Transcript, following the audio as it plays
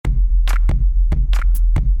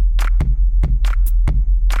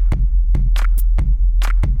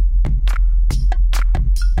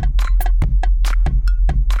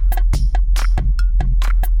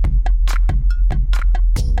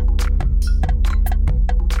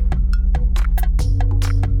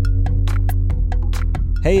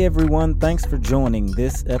Hey everyone, thanks for joining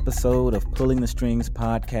this episode of Pulling the Strings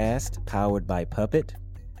podcast powered by Puppet.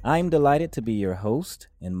 I'm delighted to be your host,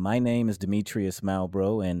 and my name is Demetrius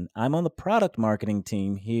Malbro, and I'm on the product marketing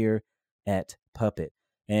team here at Puppet.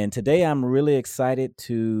 And today I'm really excited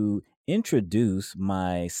to introduce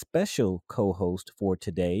my special co-host for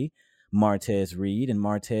today, Martez Reed. And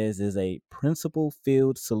Martez is a principal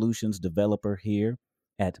field solutions developer here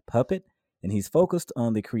at Puppet, and he's focused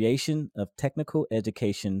on the creation of technical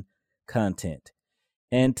education content.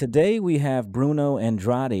 And today we have Bruno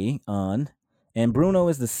Andrade on, and Bruno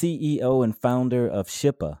is the CEO and founder of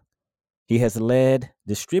Shippa. He has led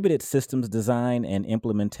distributed systems design and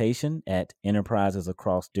implementation at enterprises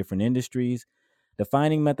across different industries,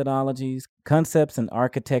 defining methodologies, concepts, and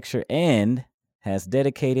architecture, and has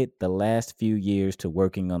dedicated the last few years to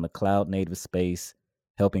working on the cloud native space,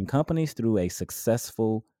 helping companies through a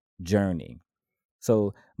successful journey.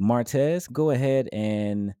 So, Martez, go ahead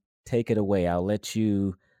and take it away. I'll let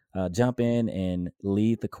you jump in and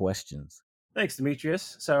lead the questions. Thanks,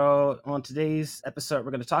 Demetrius. So, on today's episode,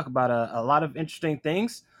 we're going to talk about a lot of interesting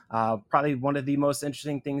things. Probably one of the most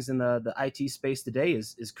interesting things in the IT space today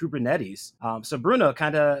is Kubernetes. So, Bruno,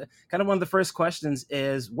 kind of one of the first questions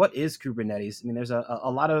is, what is Kubernetes? I mean, there's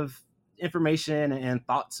a lot of information and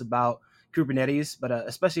thoughts about Kubernetes, but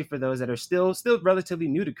especially for those that are still relatively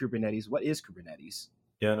new to Kubernetes, what is Kubernetes?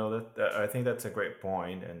 Yeah, no, that I think that's a great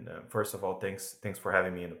point. And first of all, thanks for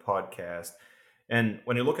having me in the podcast. And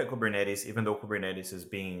when you look at Kubernetes, even though Kubernetes is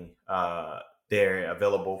being there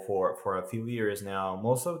available for a few years now,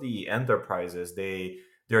 most of the enterprises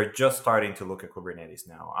they're just starting to look at Kubernetes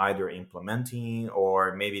now, either implementing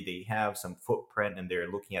or maybe they have some footprint and they're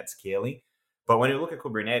looking at scaling. But when you look at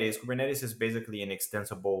Kubernetes, Kubernetes is basically an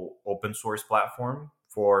extensible open source platform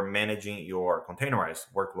for managing your containerized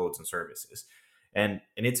workloads and services, and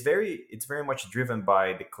it's very much driven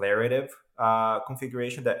by declarative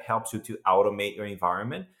configuration that helps you to automate your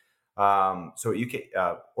environment. So you can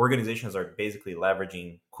organizations are basically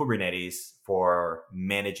leveraging Kubernetes for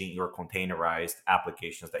managing your containerized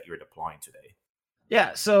applications that you're deploying today.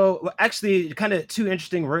 Yeah, so actually, kind of two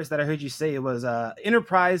interesting words that I heard you say. It was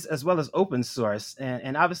enterprise as well as open source,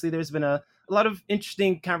 and obviously there's been a lot of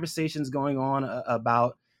interesting conversations going on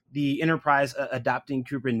about the enterprise adopting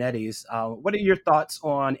Kubernetes. What are your thoughts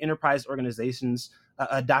on enterprise organizations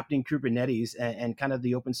adopting Kubernetes and kind of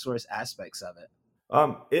the open source aspects of it?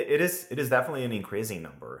 It is definitely an increasing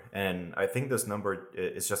number, and I think this number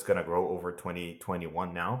is just going to grow over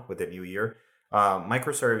 2021 now with the new year.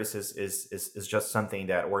 Microservices is just something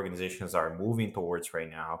that organizations are moving towards right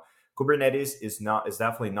now. Kubernetes is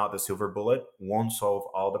definitely not the silver bullet, won't solve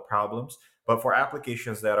all the problems, but for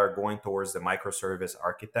applications that are going towards the microservice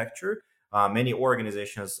architecture, many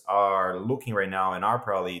organizations are looking right now, and are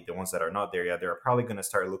probably the ones that are not there yet. They're probably going to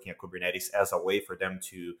start looking at Kubernetes as a way for them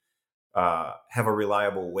to have a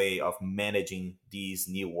reliable way of managing these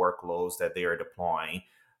new workloads that they are deploying.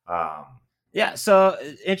 Um, Yeah, so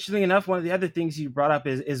interestingly enough, one of the other things you brought up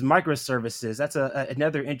is microservices. That's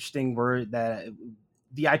another interesting word that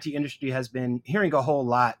the IT industry has been hearing a whole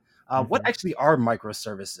lot. What mhm. actually are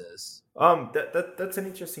microservices? That's an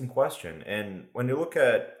interesting question. And when you look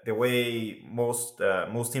at the way most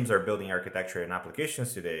teams are building architecture and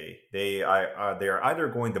applications today, they are either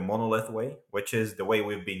going the monolith way, which is the way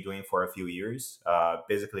we've been doing for a few years,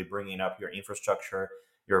 basically bringing up your infrastructure,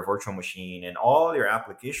 your virtual machine, and all your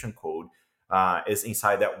application code is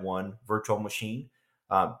inside that one virtual machine.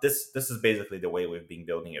 This is basically the way we've been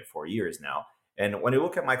building it for years now. And when you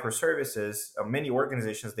look at microservices, many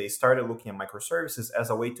organizations they started looking at microservices as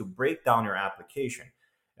a way to break down your application.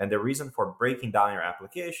 And the reason for breaking down your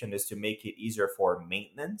application is to make it easier for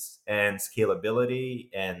maintenance and scalability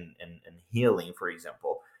and healing, for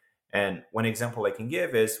example. And one example I can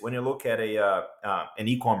give is when you look at an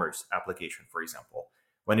e-commerce application, for example.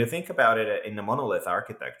 When you think about it in the monolith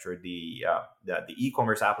architecture, the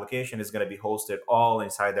e-commerce application is going to be hosted all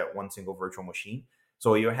inside that one single virtual machine.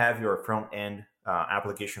 So you have your front end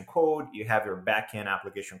application code, you have your back end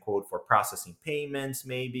application code for processing payments,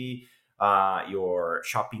 maybe your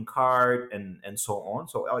shopping cart, and so on.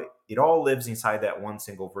 So it all lives inside that one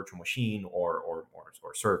single virtual machine or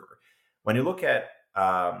server. When you look at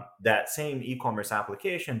that same e-commerce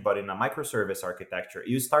application, but in a microservice architecture,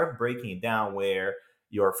 you start breaking it down where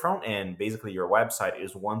your front end, basically your website,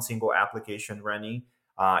 is one single application running.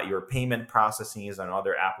 Your payment processing is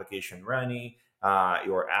another application running.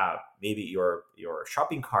 Your app, maybe your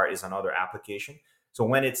shopping cart is another application. So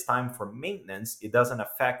when it's time for maintenance, it doesn't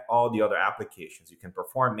affect all the other applications. You can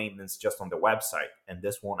perform maintenance just on the website, and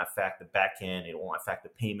this won't affect the backend. It won't affect the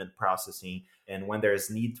payment processing. And when there's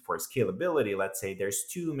need for scalability, let's say there's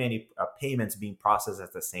too many payments being processed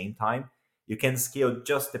at the same time, you can scale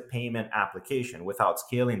just the payment application without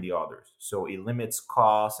scaling the others. So it limits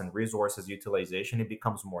costs and resources utilization. It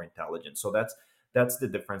becomes more intelligent. So that's the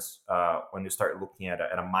difference when you start looking at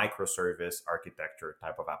a microservice architecture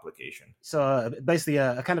type of application. So basically,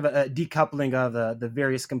 a kind of a decoupling of the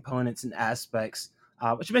various components and aspects,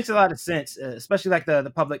 which makes a lot of sense, especially like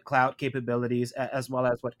the public cloud capabilities, as well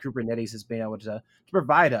as what Kubernetes has been able to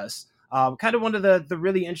provide us. Kind of one of the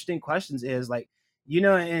really interesting questions is like,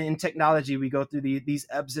 in technology, we go through these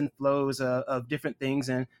ebbs and flows of different things,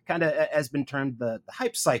 and kind of has been termed the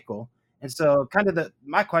hype cycle. And so, kind of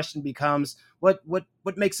my question becomes, what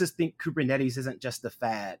makes us think Kubernetes isn't just a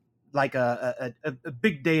fad, like a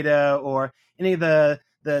big data or any of the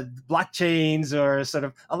blockchains, or sort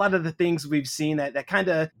of a lot of the things we've seen that kind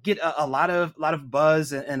of get a lot of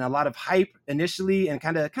buzz and a lot of hype initially, and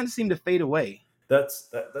kind of seem to fade away. That's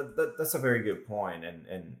a very good point,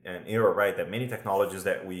 and you're right that many technologies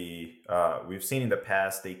that we've seen in the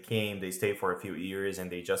past, they stayed for a few years,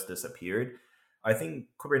 and they just disappeared. I think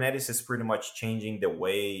Kubernetes is pretty much changing the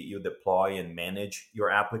way you deploy and manage your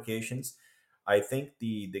applications. I think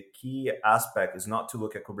the key aspect is not to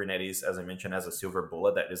look at Kubernetes, as I mentioned, as a silver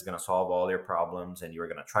bullet that is going to solve all their problems and you're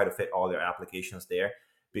going to try to fit all their applications there.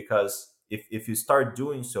 Because if you start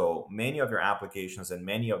doing so, many of your applications and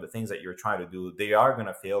many of the things that you're trying to do, they are going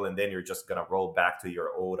to fail, and then you're just going to roll back to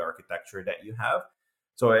your old architecture that you have.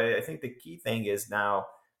 So I think the key thing is now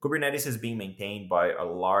Kubernetes is being maintained by a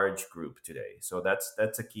large group today. So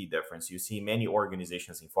that's a key difference. You see many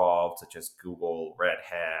organizations involved, such as Google, Red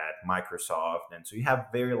Hat, Microsoft. And so you have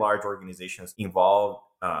very large organizations involved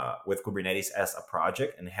with Kubernetes as a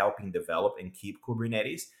project and helping develop and keep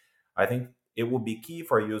Kubernetes. I think it will be key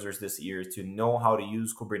for users this year to know how to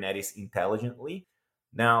use Kubernetes intelligently.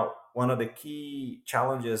 Now, one of the key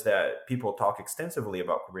challenges that people talk extensively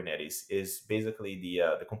about Kubernetes is basically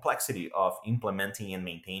the complexity of implementing and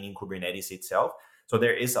maintaining Kubernetes itself. So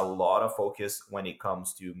there is a lot of focus when it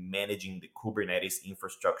comes to managing the Kubernetes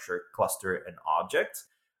infrastructure, cluster, and objects.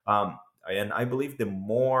 And I believe the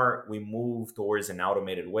more we move towards an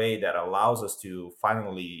automated way that allows us to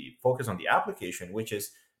finally focus on the application, which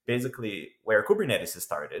is basically where Kubernetes is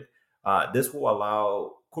started, this will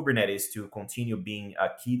allow Kubernetes to continue being a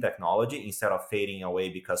key technology instead of fading away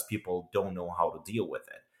because people don't know how to deal with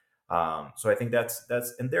it. So I think that's,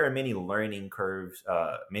 and there are many learning curves,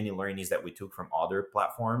 many learnings that we took from other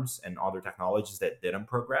platforms and other technologies that didn't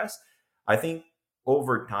progress. I think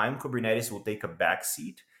over time, Kubernetes will take a back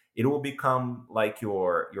seat. It will become like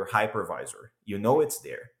your hypervisor. You know it's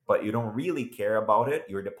there, but you don't really care about it.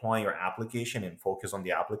 You're deploying your application and focus on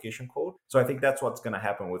the application code. So I think that's what's going to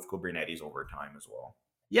happen with Kubernetes over time as well.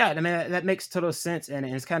 Yeah, I mean, that makes total sense, and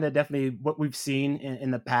it's kind of definitely what we've seen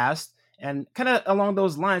in the past. And kind of along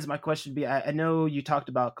those lines, my question would be: I know you talked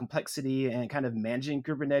about complexity and kind of managing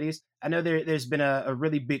Kubernetes. I know there's been a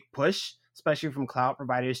really big push, especially from cloud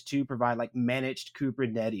providers, to provide like managed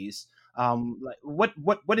Kubernetes. Like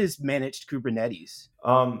what is managed Kubernetes?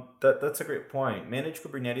 That's a great point. Managed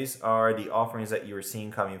Kubernetes are the offerings that you're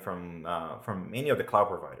seeing coming from many of the cloud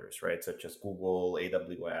providers, right? Such as Google,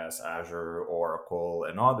 AWS, Azure, Oracle,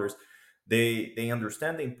 and others. They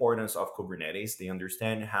understand the importance of Kubernetes. They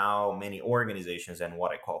understand how many organizations and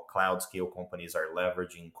what I call cloud scale companies are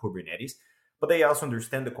leveraging Kubernetes, but they also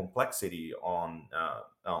understand the complexity on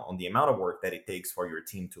the amount of work that it takes for your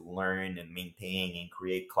team to learn and maintain and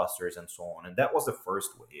create clusters and so on. And that was the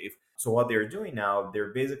first wave. So what they're doing now,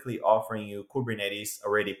 they're basically offering you Kubernetes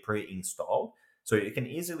already pre-installed. So you can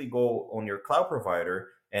easily go on your cloud provider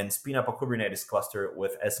and spin up a Kubernetes cluster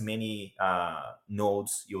with as many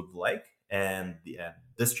nodes you'd like, and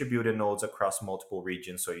distributed nodes across multiple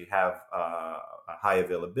regions. So you have a high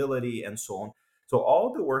availability and so on. So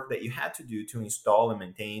all the work that you had to do to install and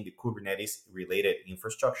maintain the Kubernetes related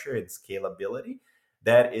infrastructure and scalability,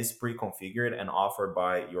 that is pre-configured and offered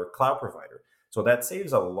by your cloud provider. So that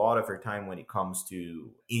saves a lot of your time when it comes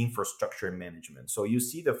to infrastructure management. So you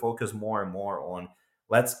see the focus more and more on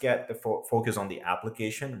let's get the focus on the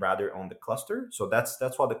application rather on the cluster. So that's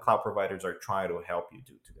what the cloud providers are trying to help you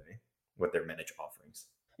do today with their managed offerings.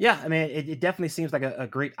 Yeah, I mean, it definitely seems like a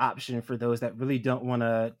great option for those that really don't want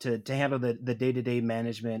to handle the day-to-day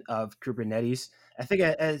management of Kubernetes. I think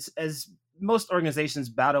as most organizations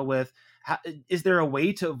battle with, is there a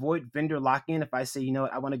way to avoid vendor lock-in? If I say,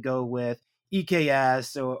 I want to go with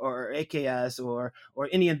EKS or AKS or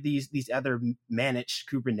any of these other managed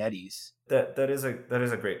Kubernetes? That is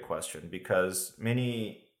a great question, because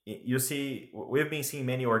we've been seeing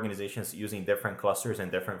many organizations using different clusters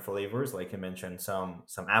and different flavors. Like you mentioned, some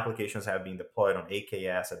applications have been deployed on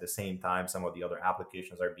AKS at the same time. Some of the other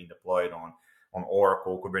applications are being deployed on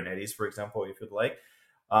Oracle Kubernetes, for example, if you'd like.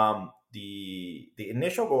 The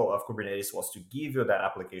initial goal of Kubernetes was to give you that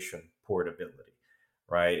application portability,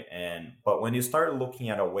 right? But when you start looking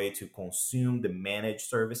at a way to consume the managed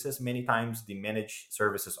services, many times the managed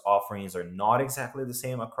services offerings are not exactly the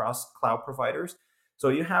same across cloud providers. So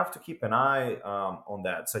you have to keep an eye on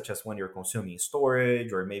that, such as when you're consuming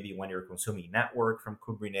storage, or maybe when you're consuming network from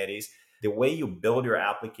Kubernetes. The way you build your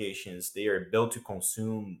applications, they are built to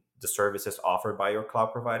consume the services offered by your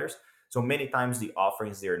cloud providers. So many times the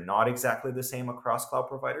offerings, they are not exactly the same across cloud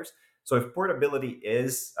providers. So if portability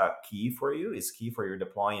is key for you, is key for your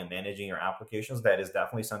deploying and managing your applications, that is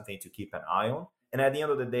definitely something to keep an eye on. And at the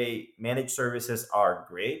end of the day, managed services are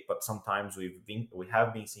great, but sometimes we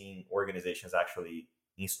have been seeing organizations actually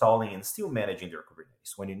installing and still managing their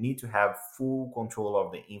Kubernetes. When you need to have full control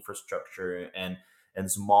of the infrastructure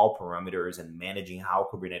and small parameters and managing how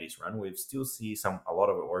Kubernetes run, we still see a lot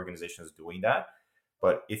of organizations doing that.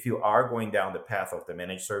 But if you are going down the path of the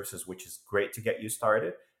managed services, which is great to get you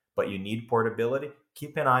started, but you need portability,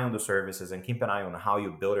 keep an eye on the services and keep an eye on how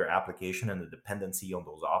you build your application and the dependency on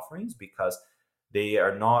those offerings, because they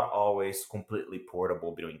are not always completely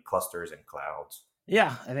portable between clusters and clouds.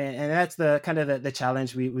 Yeah, I mean, and that's the kind of the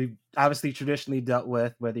challenge we've obviously traditionally dealt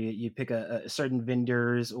with. Whether you pick a certain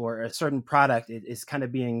vendors or a certain product, it is kind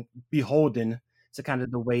of being beholden to kind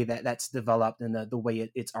of the way that that's developed and the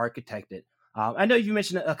way it's architected. I know you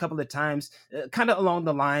mentioned a couple of times, kind of along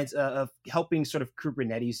the lines of helping sort of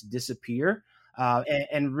Kubernetes disappear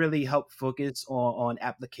and really help focus on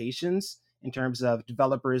applications in terms of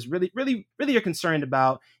developers really are concerned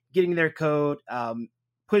about getting their code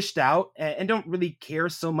pushed out and don't really care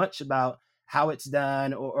so much about how it's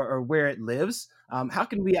done or where it lives. How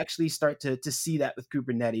can we actually start to see that with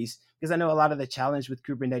Kubernetes? Because I know a lot of the challenge with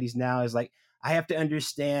Kubernetes now is like, I have to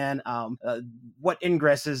understand what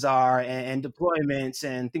ingresses are and deployments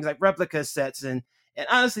and things like replica sets. And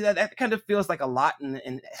honestly, that kind of feels like a lot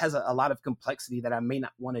and has a lot of complexity that I may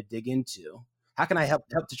not want to dig into. How can I help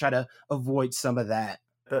to try to avoid some of that?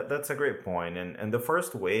 That's a great point. And the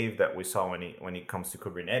first wave that we saw when it comes to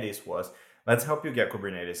Kubernetes was, let's help you get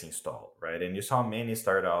Kubernetes installed, right? And you saw many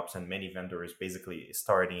startups and many vendors basically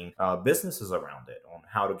starting businesses around it on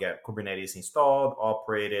how to get Kubernetes installed,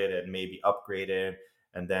 operated, and maybe upgraded.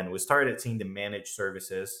 And then we started seeing the managed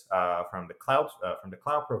services from the cloud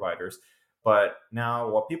providers. But now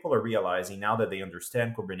what people are realizing, now that they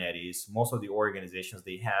understand Kubernetes, most of the organizations,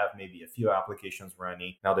 they have maybe a few applications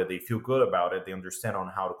running. Now that they feel good about it, they understand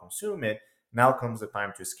on how to consume it. Now comes the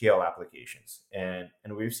time to scale applications. And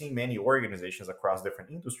we've seen many organizations across different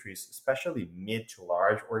industries, especially mid to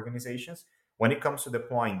large organizations, when it comes to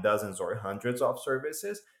deploying dozens or hundreds of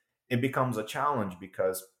services, it becomes a challenge,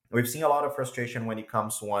 because we've seen a lot of frustration when it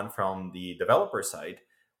comes to one from the developer side,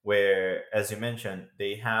 where, as you mentioned,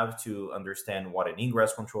 they have to understand what an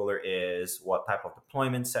ingress controller is, what type of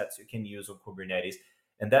deployment sets you can use on Kubernetes.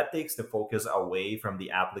 And that takes the focus away from the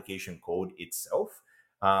application code itself.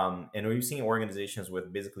 And we've seen organizations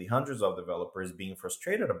with basically hundreds of developers being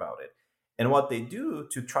frustrated about it. And what they do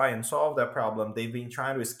to try and solve that problem, they've been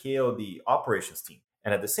trying to scale the operations team.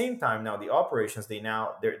 And at the same time, now the operations,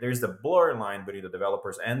 there's the blur line between the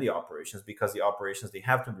developers and the operations, because the operations, they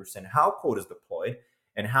have to understand how code is deployed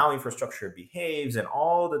and how infrastructure behaves and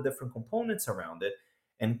all the different components around it.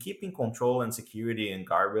 And keeping control and security and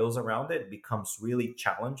guardrails around it becomes really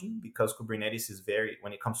challenging, because Kubernetes is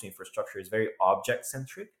when it comes to infrastructure, is very object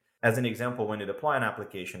centric. As an example, when you deploy an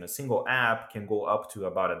application, a single app can go up to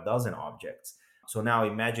about a dozen objects. So now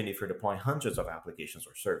imagine if you're deploying hundreds of applications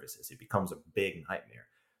or services, it becomes a big nightmare.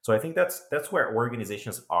 So I think that's where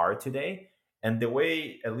organizations are today. And the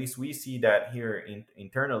way, at least we see that here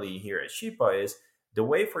internally here at Shippa, is the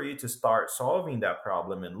way for you to start solving that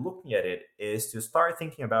problem and looking at it is to start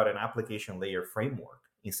thinking about an application layer framework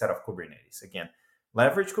instead of Kubernetes. Again,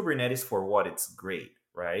 leverage Kubernetes for what it's great,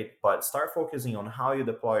 right? But start focusing on how you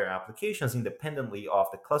deploy your applications independently of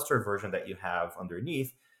the cluster version that you have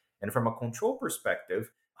underneath. And from a control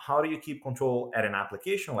perspective, how do you keep control at an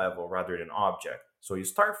application level rather than object? So you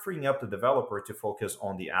start freeing up the developer to focus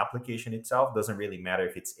on the application itself. Doesn't really matter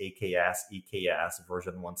if it's AKS, EKS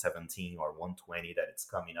version 117 or 120 that it's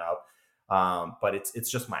coming out, but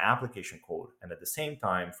it's just my application code. And at the same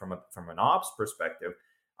time, from an ops perspective,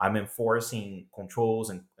 I'm enforcing controls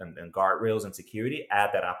and guardrails and security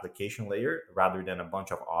at that application layer rather than a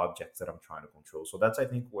bunch of objects that I'm trying to control. So that's, I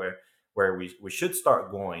think, where we should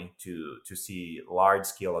start going to see large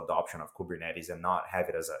scale adoption of Kubernetes and not have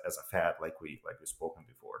it as a fad like we spoken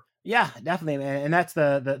before. Yeah, definitely, man. And that's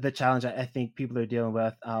the challenge I think people are dealing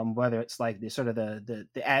with. Whether it's like the sort of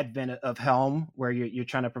the advent of Helm, where you're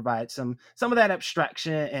trying to provide some of that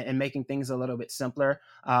abstraction and making things a little bit simpler.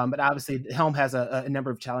 But obviously, Helm has a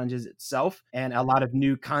number of challenges itself, and a lot of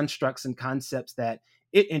new constructs and concepts that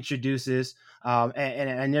it introduces.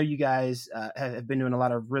 And I know you guys have been doing a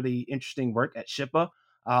lot of really interesting work at Shippa.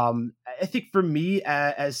 I think for me,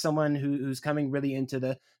 as someone who's coming really into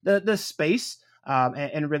the space,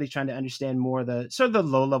 and really trying to understand more the sort of the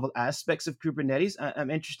low level aspects of Kubernetes. I'm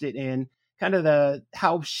interested in kind of the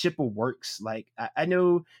how Shippa works. Like I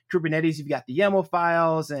know Kubernetes, you've got the YAML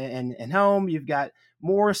files, and Helm, you've got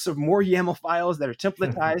more YAML files that are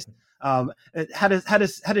templatized. How does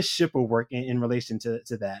Shippa work in relation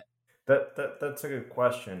to that? That's a good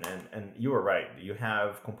question, and you were right. You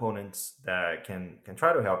have components that can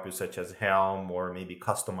try to help you, such as Helm, or maybe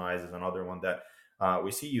Kustomize is another one that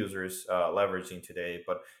we see users leveraging today.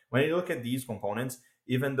 But when you look at these components,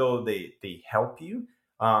 even though they help you,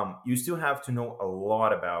 you still have to know a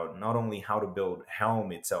lot about not only how to build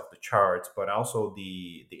Helm itself, the charts, but also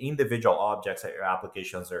the individual objects that your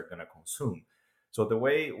applications are going to consume. So the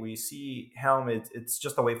way we see Helm, it's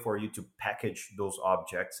just a way for you to package those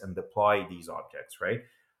objects and deploy these objects, right?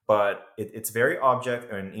 But it's very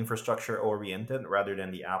object and infrastructure oriented rather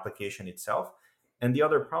than the application itself. And the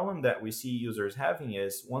other problem that we see users having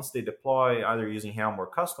is once they deploy, either using Helm or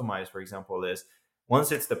Kustomize, for example, is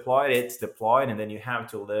once it's deployed, and then you have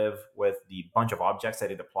to live with the bunch of objects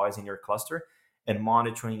that it deploys in your cluster, and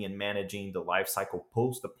monitoring and managing the lifecycle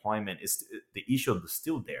post deployment is the issue is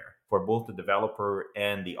still there for both the developer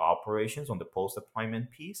and the operations on the post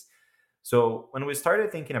deployment piece. So when we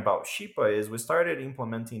started thinking about Shippa, is we started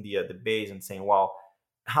implementing the base and saying, well,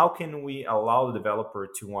 how can we allow the developer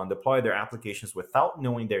to deploy their applications without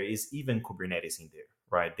knowing there is even Kubernetes in there,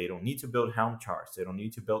 right? They don't need to build Helm charts. They don't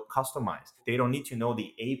need to build Kustomize. They don't need to know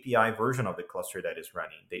the API version of the cluster that is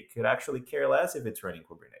running. They could actually care less if it's running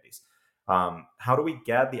Kubernetes. How do we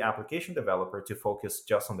get the application developer to focus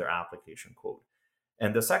just on their application code?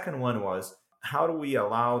 And the second one was, how do we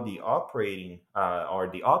allow the operating or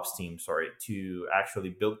the ops team, to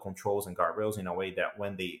actually build controls and guardrails in a way that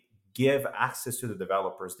when they give access to the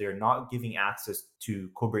developers, they're not giving access to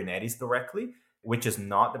Kubernetes directly, which is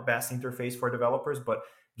not the best interface for developers, but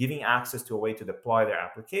giving access to a way to deploy their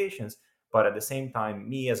applications. But at the same time,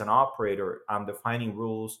 me as an operator, I'm defining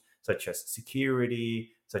rules such as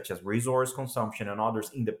security, such as resource consumption, and others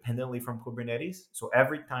independently from Kubernetes. So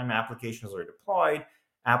every time applications are deployed,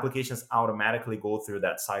 applications automatically go through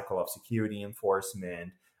that cycle of security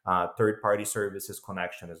enforcement, third-party services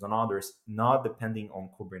connections, and others, not depending on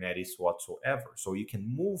Kubernetes whatsoever. So you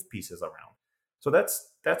can move pieces around. So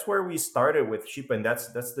that's where we started with Shippa, and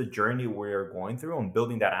that's the journey we're going through on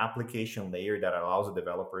building that application layer that allows the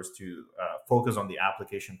developers to focus on the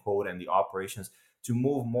application code and the operations, to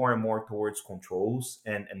move more and more towards controls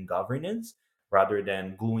and governance rather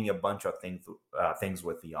than gluing a bunch of things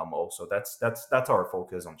with the YAML. So that's our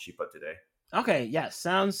focus on Shippa today. Okay, yeah,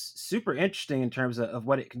 sounds super interesting in terms of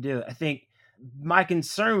what it can do. I think my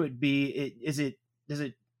concern would be,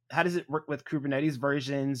 how does it work with Kubernetes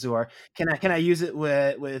versions, or can I use it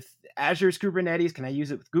with Azure's Kubernetes? Can I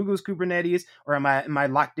use it with Google's Kubernetes, or am I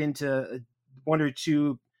locked into one or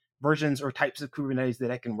two versions or types of Kubernetes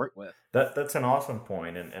that I can work with? That's an awesome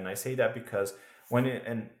point, and I say that because when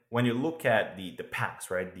you look at the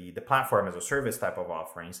PaaS, right, the platform as a service type of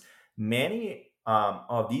offerings, many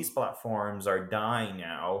of these platforms are dying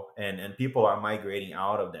now, and people are migrating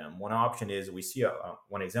out of them. One option is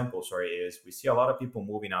one example is we see a lot of people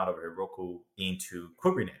moving out of Heroku into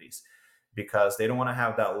Kubernetes because they don't want to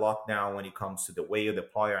have that lockdown when it comes to the way you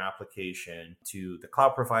deploy your application, to the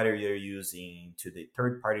cloud provider you're using, to the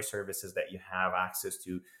third-party services that you have access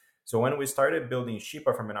to. So when we started building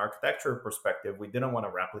Shippa from an architecture perspective, we didn't want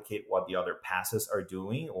to replicate what the other PaaSes are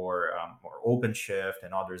doing, or OpenShift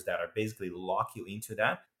and others that are basically lock you into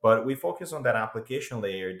that. But we focus on that application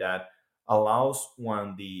layer that allows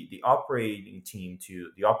the operations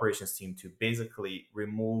team to basically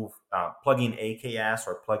remove, plug in AKS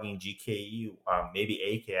or plug in GKE,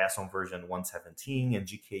 maybe AKS on version 117 and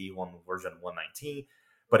GKE on version 119.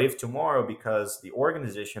 But if tomorrow, because the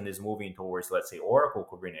organization is moving towards, let's say, Oracle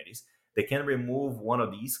Kubernetes, they can remove one of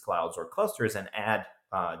these clouds or clusters and add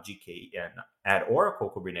GKE and add Oracle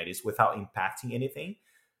Kubernetes without impacting anything.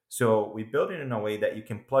 So we build it in a way that you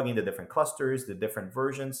can plug in the different clusters, the different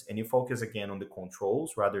versions, and you focus again on the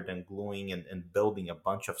controls rather than gluing and building a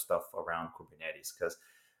bunch of stuff around Kubernetes. Because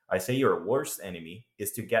I say your worst enemy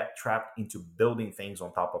is to get trapped into building things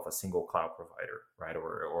on top of a single cloud provider, right?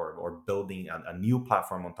 Or building a new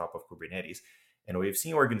platform on top of Kubernetes. And we've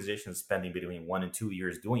seen organizations spending between 1 and 2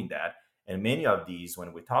 years doing that. And many of these,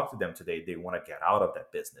 when we talk to them today, they want to get out of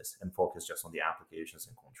that business and focus just on the applications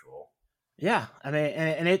and control. Yeah, I mean,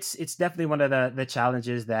 and it's definitely one of the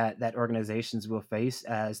challenges that organizations will face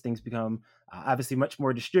as things become obviously much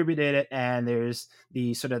more distributed, and there's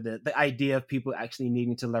the sort of the idea of people actually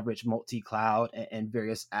needing to leverage multi-cloud and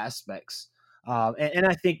various aspects. And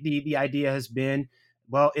I think the idea has been,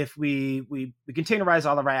 well, if we containerize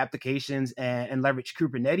all of our applications and leverage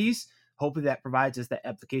Kubernetes, hopefully that provides us that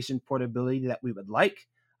application portability that we would like.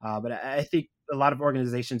 But I think a lot of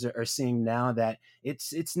organizations are seeing now that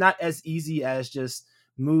it's not as easy as just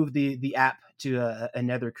move the app to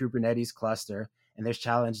another Kubernetes cluster, and there's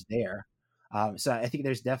challenge there. So I think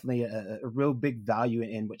there's definitely a real big value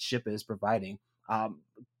in what Shippa is providing. Um,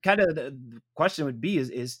 Kind of the question would be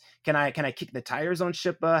is can I kick the tires on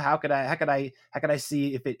Shippa? How could I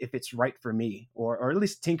see if it's right for me, or at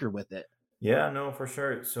least tinker with it? Yeah, no, for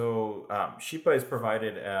sure. So Shipa is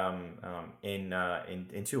provided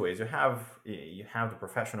in two ways. You have the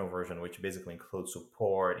professional version, which basically includes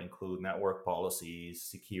support, include network policies,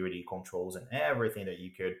 security controls, and everything that you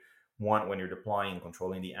could want when you're deploying and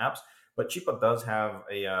controlling the apps. But Shipa does have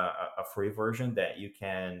a free version that you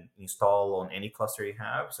can install on any cluster you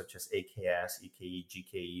have, such as AKS, EKE,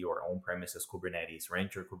 GKE, or on-premises Kubernetes,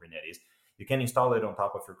 Rancher Kubernetes. You can install it on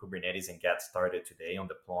top of your Kubernetes and get started today on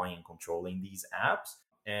deploying and controlling these apps.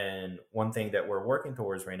 And one thing that we're working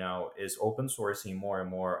towards right now is open sourcing more and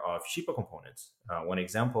more of Shipa components. One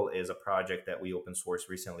example is a project that we open sourced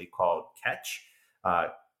recently called Ketch,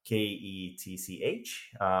 KETCH,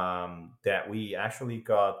 that we actually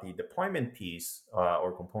got the deployment piece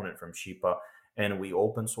or component from Shipa, and we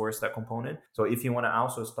open source that component. So if you want to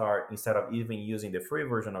also start, instead of even using the free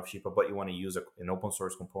version of Shipa, but you want to use an open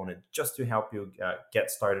source component just to help you get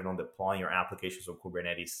started on deploying your applications on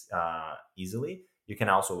Kubernetes easily, you can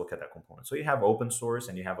also look at that component. So you have open source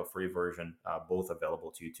and you have a free version, both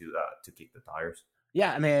available to you to kick the tires.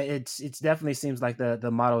 Yeah, I mean, it's definitely seems like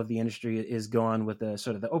the model of the industry is going with the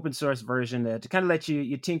sort of the open source version to kind of let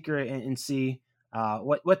you tinker and see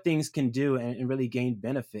what things can do and really gain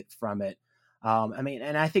benefit from it. I mean,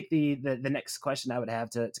 and I think the next question I would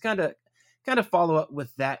have to kind of follow up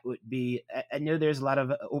with that would be, I know there's a lot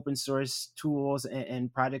of open source tools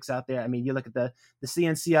and projects out there. I mean, you look at the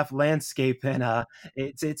CNCF landscape, and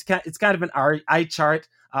it's kind of an eye chart.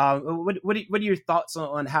 What are your thoughts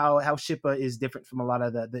on how Shippa is different from a lot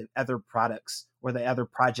of the other products or the other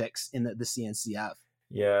projects in the CNCF?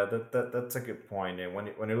 Yeah, that's a good point. And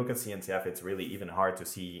when you look at CNCF, it's really even hard to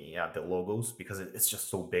see, yeah, the logos because it's just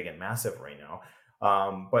so big and massive right now.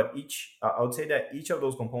 But I would say that each of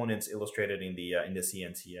those components illustrated in the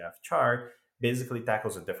CNCF chart basically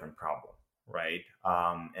tackles a different problem, right?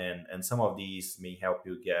 And some of these may help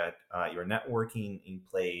you get your networking in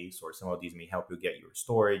place, or some of these may help you get your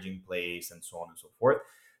storage in place, and so on and so forth.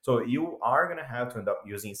 So you are going to have to end up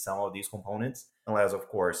using some of these components, unless, of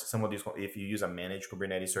course, some of these, if you use a managed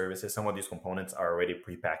Kubernetes services, some of these components are already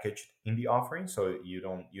prepackaged in the offering, so you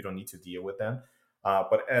don't need to deal with them.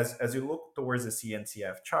 But as you look towards the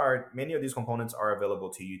CNCF chart, many of these components are available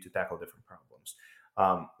to you to tackle different problems.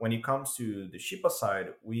 When it comes to the Shipa side,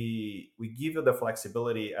 we give you the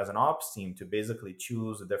flexibility as an ops team to basically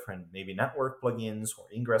choose the different maybe network plugins or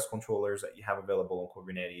ingress controllers that you have available on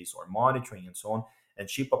Kubernetes or monitoring and so on, and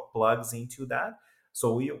Shipa plugs into that.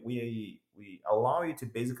 So we allow you to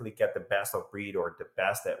basically get the best of breed, or the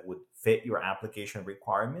best that would fit your application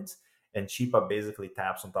requirements, and Shipa basically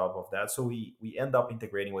taps on top of that. So we end up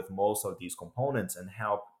integrating with most of these components and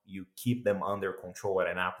help you keep them under control at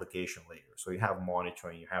an application layer. So you have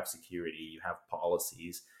monitoring, you have security, you have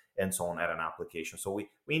policies, and so on at an application. So we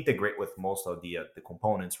integrate with most of the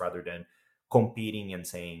components rather than competing and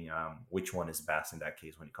saying which one is best in that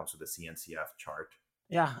case when it comes to the CNCF chart.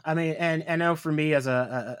 Yeah, I mean, and I know for me as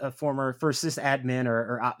a former first sysadmin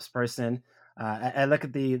or ops person, I look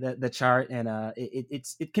at the chart, and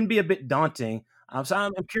it can be a bit daunting. So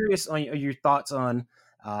I'm curious on your thoughts on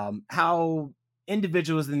how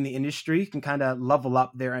individuals in the industry can kind of level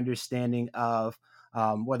up their understanding of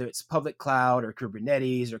whether it's public cloud or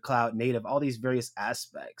Kubernetes or cloud native, all these various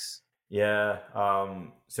aspects. Yeah.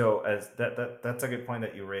 So as that's a good point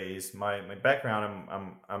that you raised. My background,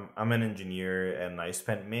 I'm an engineer, and I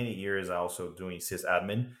spent many years also doing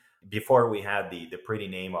sysadmin. before we had the pretty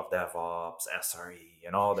name of DevOps, SRE,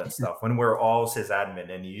 and all that stuff, when we're all sysadmin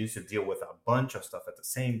and you used to deal with a bunch of stuff at the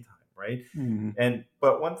same time, right? Mhm. And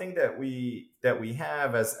but one thing that we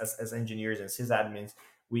have as engineers and sysadmins,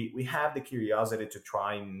 we have the curiosity to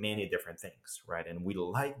try many different things, right? And we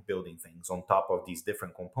like building things on top of these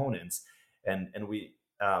different components. And we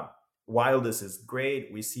while this is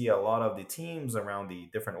great, we see a lot of the teams around the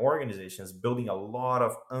different organizations building a lot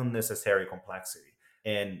of unnecessary complexity.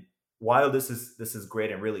 And while this is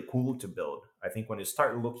great and really cool to build, I think when you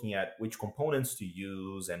start looking at which components to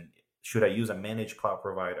use, and should I use a managed cloud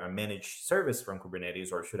provider, a managed service from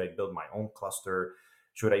Kubernetes, or should I build my own cluster?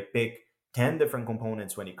 Should I pick 10 different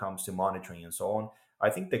components when it comes to monitoring and so on? I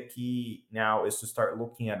think the key now is to start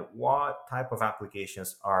looking at what type of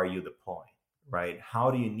applications are you deploying, right? How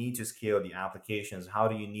do you need to scale the applications? How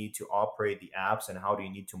do you need to operate the apps? And how do you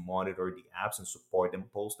need to monitor the apps and support them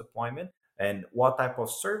post deployment? And what type of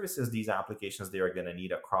services these applications they are going to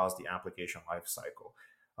need across the application lifecycle.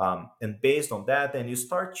 And based on that, then you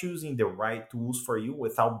start choosing the right tools for you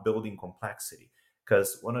without building complexity.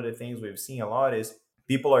 Because one of the things we've seen a lot is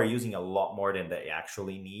people are using a lot more than they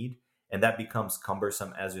actually need. And that becomes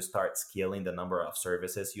cumbersome as you start scaling the number of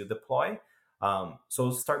services you deploy.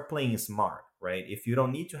 So start playing smart, right? If you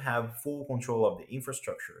don't need to have full control of the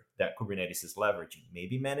infrastructure that Kubernetes is leveraging,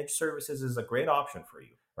 maybe managed services is a great option for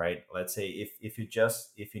you, right? Let's say if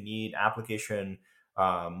you need application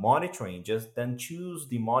monitoring, just then choose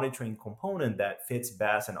the monitoring component that fits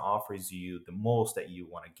best and offers you the most that you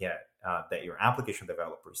want to get, that your application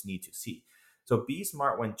developers need to see. So be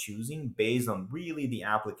smart when choosing based on really the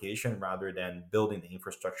application rather than building the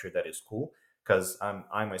infrastructure that is cool. Because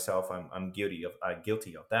I myself, I'm guilty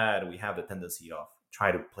of that. We have the tendency of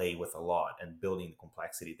try to play with a lot and building the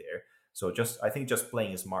complexity there. So I think just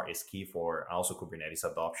playing smart is key for also Kubernetes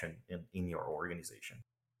adoption in your organization.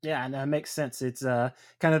 Yeah, and that makes sense. It's kind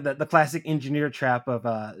of the classic engineer trap of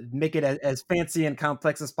make it as fancy and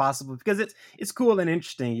complex as possible because it's cool and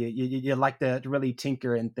interesting. You like to really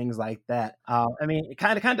tinker and things like that. I mean,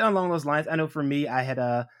 kind of along those lines. I know for me, I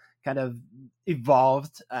had kind of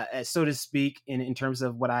evolved, so to speak, in terms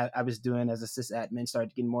of what I was doing as a sysadmin.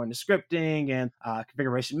 Started getting more into scripting and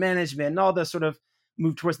configuration management and all the sort of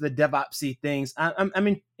move towards the DevOpsy things.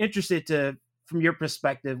 I'm interested to from your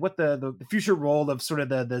perspective, what the future role of sort of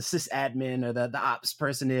the sysadmin or the ops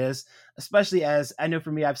person is, especially as I know for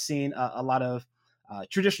me, I've seen a lot of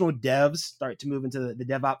traditional devs start to move into the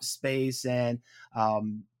DevOps space and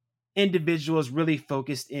individuals really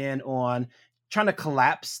focused in on trying to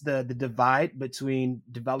collapse the divide between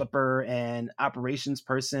developer and operations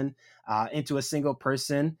person into a single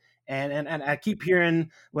person. And I keep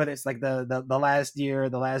hearing whether it's like the last year,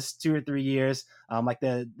 the last 2 or 3 years, like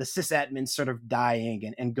the sysadmin sort of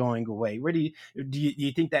dying and going away. Where do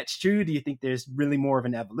you think that's true? Do you think there's really more of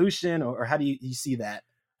an evolution, or how do you see that?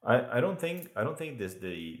 I don't think this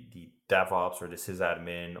the DevOps or the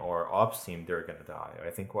sysadmin or ops team they're gonna die. I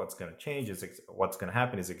think what's gonna change is what's gonna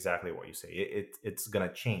happen is exactly what you say. It's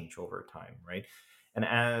gonna change over time, right? And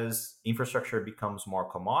as infrastructure becomes more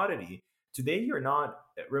commodity, today you're not.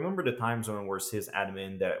 Remember the times when we're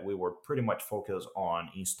sysadmin that we were pretty much focused on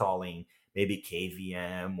installing maybe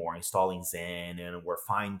KVM or installing Zen, and we're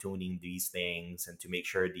fine tuning these things and to make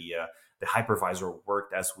sure the hypervisor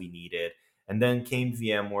worked as we needed. And then came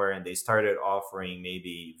VMware and they started offering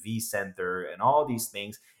maybe vCenter and all these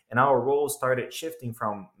things. And our roles started shifting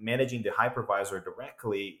from managing the hypervisor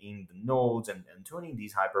directly in the nodes and tuning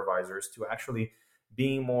these hypervisors to actually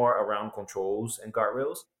being more around controls and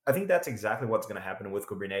guardrails. I think that's exactly what's going to happen with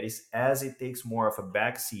Kubernetes as it takes more of a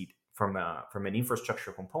backseat from an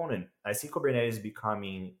infrastructure component. I see Kubernetes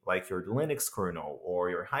becoming like your Linux kernel or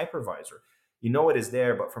your hypervisor. You know it is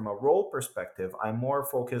there, but from a role perspective, I'm more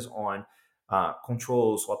focused on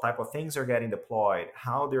controls, what type of things are getting deployed,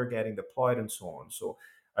 how they're getting deployed, and so on. So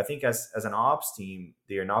I think as an ops team,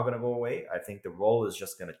 they are not going to go away. I think the role is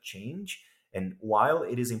just going to change. And while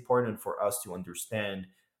it is important for us to understand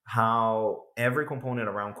how every component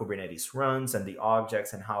around Kubernetes runs and the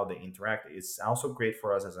objects and how they interact, it's also great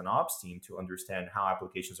for us as an ops team to understand how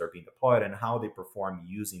applications are being deployed and how they perform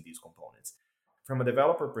using these components. From a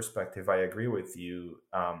developer perspective, I agree with you.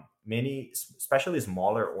 Many, especially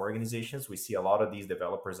smaller organizations, we see a lot of these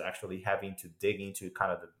developers actually having to dig into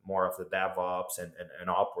kind of more of the DevOps and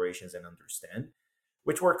operations and understand,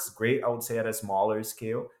 which works great, I would say, at a smaller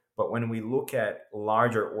scale. But when we look at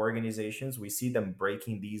larger organizations, we see them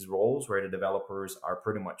breaking these roles where the developers are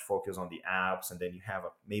pretty much focused on the apps, and then you have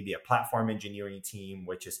maybe a platform engineering team,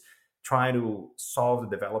 which is try to solve the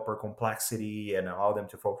developer complexity and allow them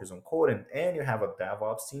to focus on code, and you have a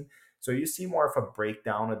DevOps team. So you see more of a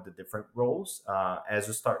breakdown of the different roles as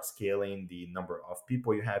you start scaling the number of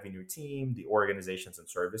people you have in your team, the organizations and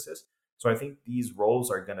services. So I think these roles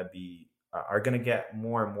are going to get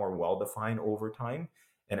more and more well defined over time,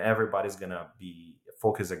 and everybody's going to be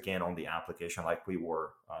focused again on the application like we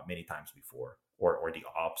were many times before, or the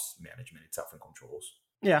ops management itself and controls.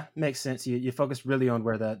 Yeah, makes sense. You focus really on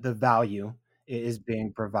where the value is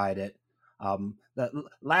being provided. The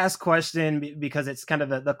last question, because it's kind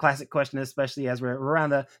of the classic question, especially as we're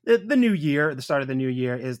around the new year, the start of the new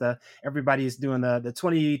year, is everybody's doing the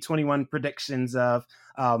 2021 predictions of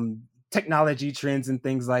technology trends and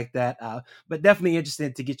things like that. But definitely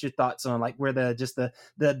interested to get your thoughts on like where the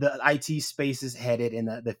IT space is headed in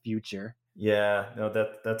the future. Yeah, no,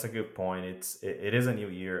 that's a good point. It is a new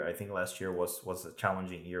year. I think last year was a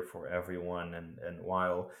challenging year for everyone, and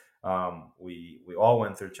while we all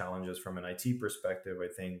went through challenges from an IT perspective, I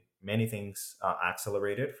think many things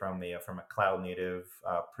accelerated from a cloud native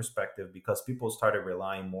perspective, because people started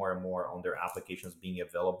relying more and more on their applications being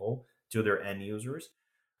available to their end users.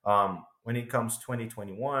 When it comes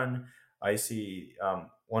 2021, I see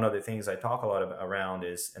one of the things I talk a lot around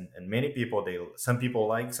is, and many people, some people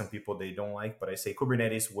like, some people they don't like, but I say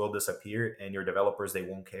Kubernetes will disappear, and your developers, they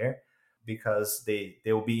won't care, because they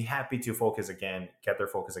will be happy to get their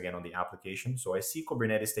focus again on the application. So I see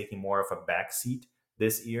Kubernetes taking more of a backseat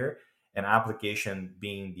this year, and application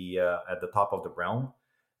being at the top of the realm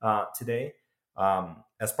today.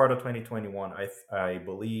 As part of 2021, I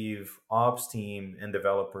believe ops team and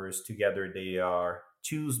developers together, they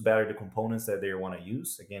choose better the components that they want to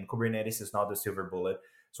use. Again, Kubernetes is not the silver bullet.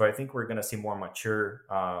 So I think we're going to see more mature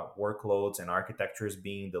workloads and architectures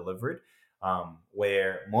being delivered,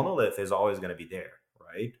 where monolith is always going to be there,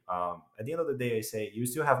 right? At the end of the day, I say you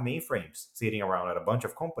still have mainframes sitting around at a bunch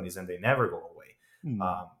of companies, and they never go away.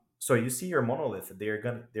 So you see your monolith,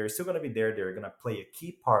 they're still going to be there. They're going to play a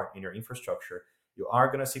key part in your infrastructure. You are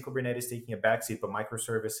going to see Kubernetes taking a backseat, but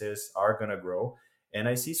microservices are going to grow. And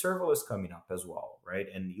I see serverless coming up as well, right?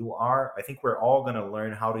 And I think we're all going to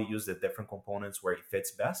learn how to use the different components where it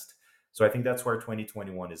fits best. So I think that's where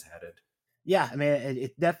 2021 is headed. Yeah, I mean,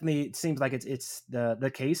 it definitely seems like it's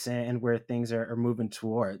the case and where things are moving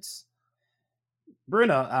towards.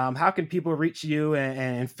 Bruno, how can people reach you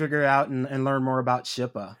and figure out and learn more about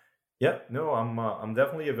Shippa? Yeah, no, I'm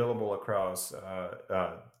definitely available across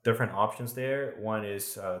different options there. One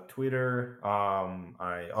is Twitter.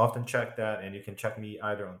 I often check that, and you can check me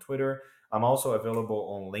either on Twitter. I'm also available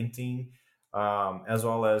on LinkedIn, as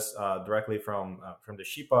well as directly from the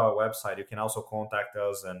Shippa website. You can also contact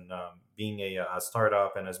us, and being a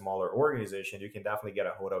startup and a smaller organization, you can definitely get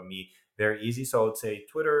a hold of me very easy. So I would say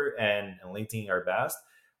Twitter and LinkedIn are best.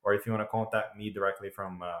 Or if you want to contact me directly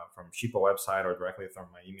from Shippa website or directly from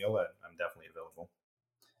my email, I'm definitely available.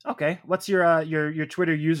 Okay, what's your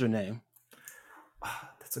Twitter username?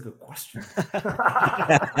 That's a good question.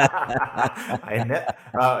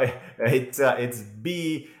 It's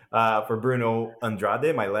B for Bruno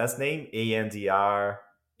Andrade. My last name ANDRADETO.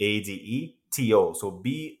 So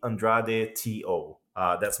B Andrade TO.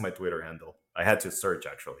 That's my Twitter handle. I had to search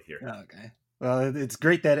actually here. Okay. Well, it's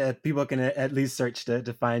great that people can at least search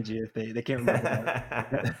to find you if they can't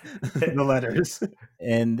remember the letters.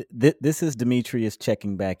 And this is Demetrius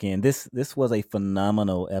checking back in. This was a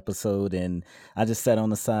phenomenal episode, and I just sat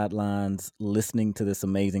on the sidelines listening to this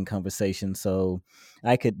amazing conversation. So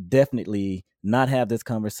I could definitely not have this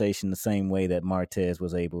conversation the same way that Martez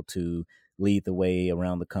was able to lead the way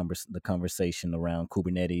around the conversation around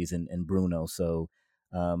Kubernetes and Bruno. So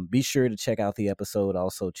be sure to check out the episode.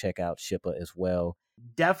 Also check out Shippa as well.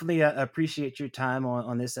 Definitely appreciate your time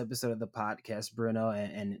on this episode of the podcast, Bruno.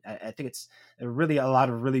 And I think it's really a lot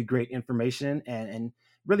of really great information and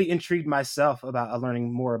really intrigued myself about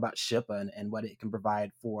learning more about Shippa and what it can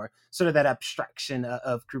provide for sort of that abstraction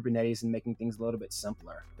of Kubernetes and making things a little bit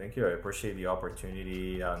simpler. Thank you. I appreciate the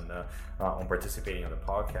opportunity on participating on the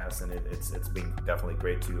podcast, and it's been definitely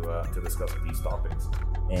great to discuss these topics.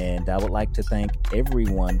 And I would like to thank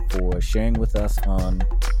everyone for sharing with us on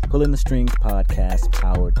Pulling the Strings podcast,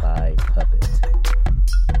 powered by Puppet.